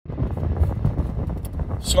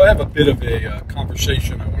So I have a bit of a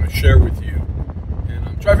conversation I want to share with you, and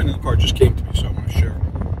I'm driving in the car, it just came to me, so I want to share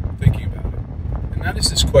what I'm thinking about it. And that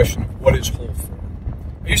is this question of what is whole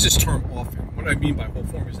form. I use this term often. What I mean by whole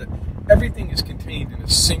form is that everything is contained in a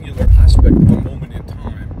singular aspect of a moment in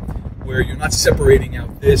time, where you're not separating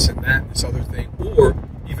out this and that and this other thing, or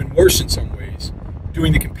even worse in some ways,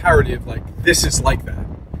 doing the comparative like this is like that.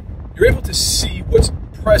 You're able to see what's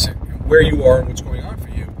present and where you are and what's going on for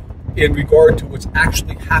you in regard to what's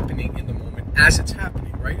actually happening in the moment as it's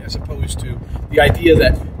happening, right? As opposed to the idea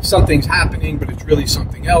that something's happening, but it's really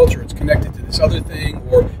something else, or it's connected to this other thing,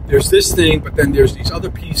 or there's this thing, but then there's these other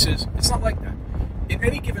pieces. It's not like that. In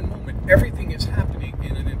any given moment, everything is happening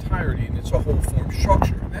in an entirety, and it's a whole form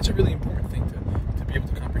structure. And that's a really important thing to be able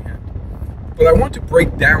to comprehend. But I want to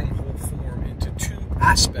break down whole form into two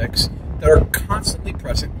aspects that are constantly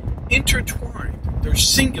present, intertwined. They're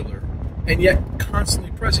singular, and yet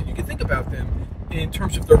constantly present. You can think about them in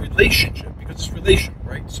terms of their relationship, because it's relational,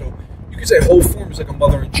 right? So you can say whole form is like a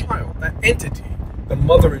mother and child. That entity, the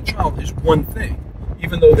mother and child, is one thing,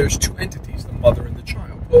 even though there's two entities, the mother and the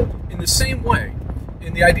child. Well, in the same way,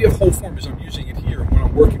 in the idea of whole form as I'm using it here when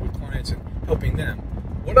I'm working with clients and helping them,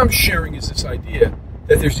 what I'm sharing is this idea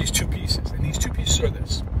that there's these two pieces, and these two pieces are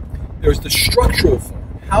this. There's the structural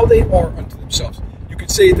form, how they are unto themselves. You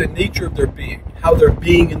could say the nature of their being, how they're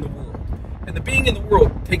being in the world. And the being in the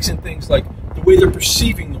world takes in things like the way they're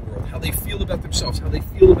perceiving the world, how they feel about themselves, how they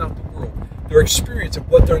feel about the world, their experience of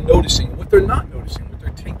what they're noticing and what they're not noticing, what they're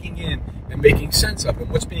taking in and making sense of, and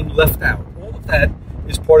what's being left out. All of that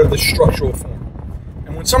is part of the structural form.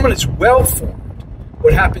 And when someone is well-formed,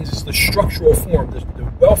 what happens is the structural form,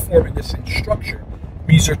 the well-formedness in structure,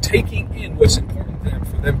 means they're taking in what's important to them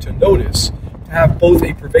for them to notice, to have both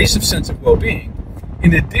a pervasive sense of well-being,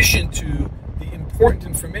 in addition to the important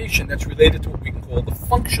information that's related to what we can call the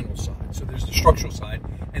functional side. So there's the structural side,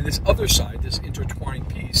 and this other side, this intertwined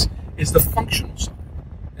piece, is the functional side.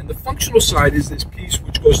 And the functional side is this piece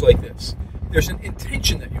which goes like this. There's an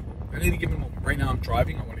intention that you hold at any given moment. Right now I'm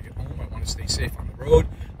driving, I want to get home, I want to stay safe on the road,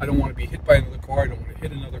 I don't want to be hit by another car, I don't want to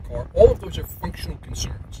hit another car. All of those are functional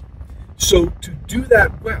concerns. So to do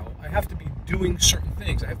that well, I have to be doing certain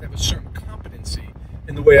things. I have to have a certain competency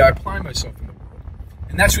in the way I apply myself in the world.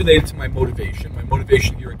 And that's related to my motivation. My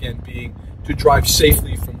motivation here, again, being to drive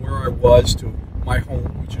safely from where I was to my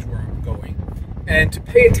home, which is where I'm going, and to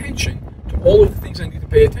pay attention to all of the things I need to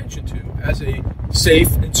pay attention to as a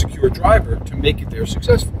safe and secure driver to make it there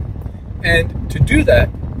successfully. And to do that,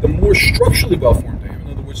 the more structurally well-formed I am,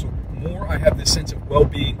 in other words, the more I have this sense of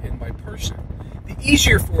well-being in my person, the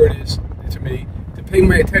easier for it is to me to pay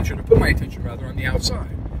my attention, or put my attention rather, on the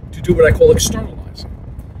outside, to do what I call externalizing.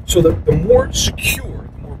 So the more secure,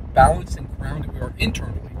 the more balanced and grounded we are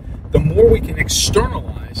internally, the more we can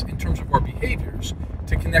externalize in terms of our behaviors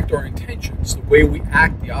to connect our intentions, the way we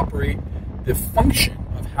act, the operate, the function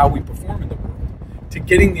of how we perform in the world, to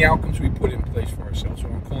getting the outcomes we put in place for ourselves,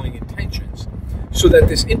 what I'm calling intentions, so that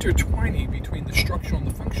this intertwining between the structural and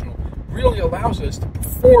the functional really allows us to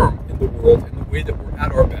perform in the world in the way that we're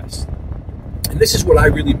at our best. And this is what I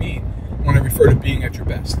really mean when I refer to being at your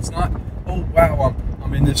best. It's not, oh wow,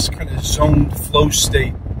 I'm in this kind of zoned flow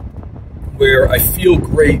state where I feel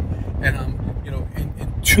great and I'm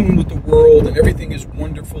in tune with the world and everything is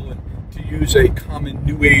wonderful, and to use a common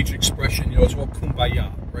New Age expression, it's all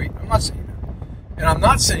kumbaya, right? I'm not saying that. And I'm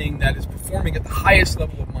not saying that it's performing at the highest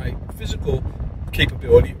level of my physical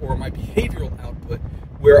capability or my behavioral output,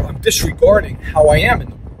 where I'm disregarding how I am in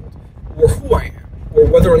the world, or who I am, or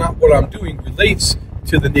whether or not what I'm doing relates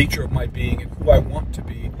to the nature of my being and who I want to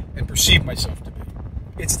be and perceive myself to be.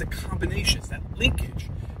 It's the combination, it's that linkage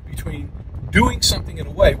between doing something in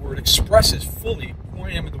a way where it expresses fully who I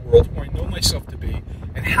am in the world, who I know myself to be,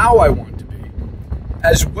 and how I want to be,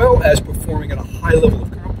 as well as performing at a high level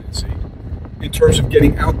of competency in terms of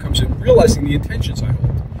getting outcomes and realizing the intentions I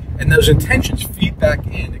hold. And those intentions feed back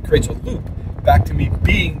in. It creates a loop back to me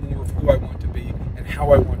being more of who I want to be and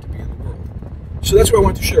how I want to be in the world. So that's what I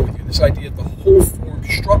want to share with you. This idea of the whole form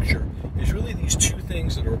structure is really these two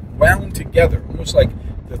things that are wound together, almost like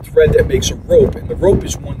the thread that makes a rope. And the rope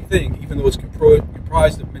is one thing, even though it's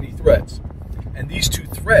comprised of many threads. And these two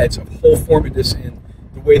threads of whole formedness in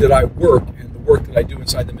the way that I work and the work that I do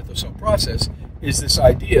inside the myth-of-self process is this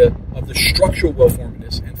idea of the structural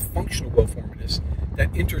well-formedness and functional well-formedness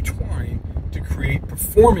that intertwine to create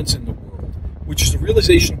performance in the world, which is the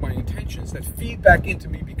realization of my intentions that feed back into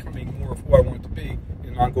me becoming more of who I want to be in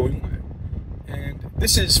an ongoing way. And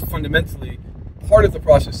this is fundamentally part of the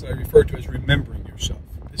process that I refer to as remembering yourself.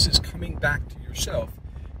 This is coming back to yourself,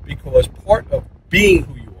 because part of being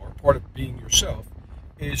who you are, part of being yourself,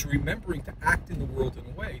 is remembering to act in the world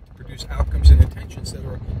in a way to produce outcomes and intentions that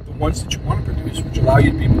are the ones that you want to produce, which allow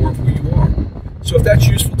you to be more of who you are. So if that's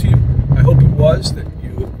useful to you, I hope it was, that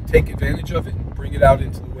you take advantage of it and bring it out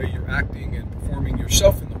into the way you're acting and performing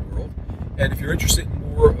yourself in the world. And if you're interested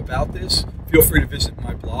in more about this, feel free to visit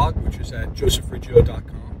my blog, which is at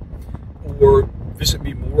josephriggio.com, or visit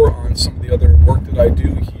me more on some of the other work that I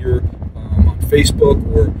do here on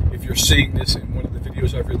Facebook, or if you're seeing this in one of the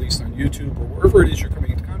videos I've released on YouTube, or wherever it is you're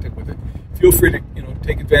coming into contact with it. Feel free to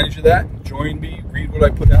take advantage of that, join me, read what I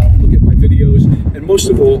put out, look at my videos, and most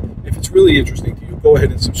of all, if it's really interesting to you, go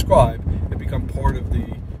ahead and subscribe and become part of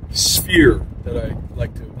the sphere that I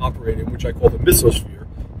like to operate in, which I call the mythosphere,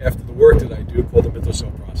 after the work that I do called the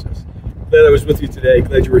mythosome process. Glad I was with you today,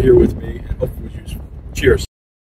 glad you were here with me, and hopefully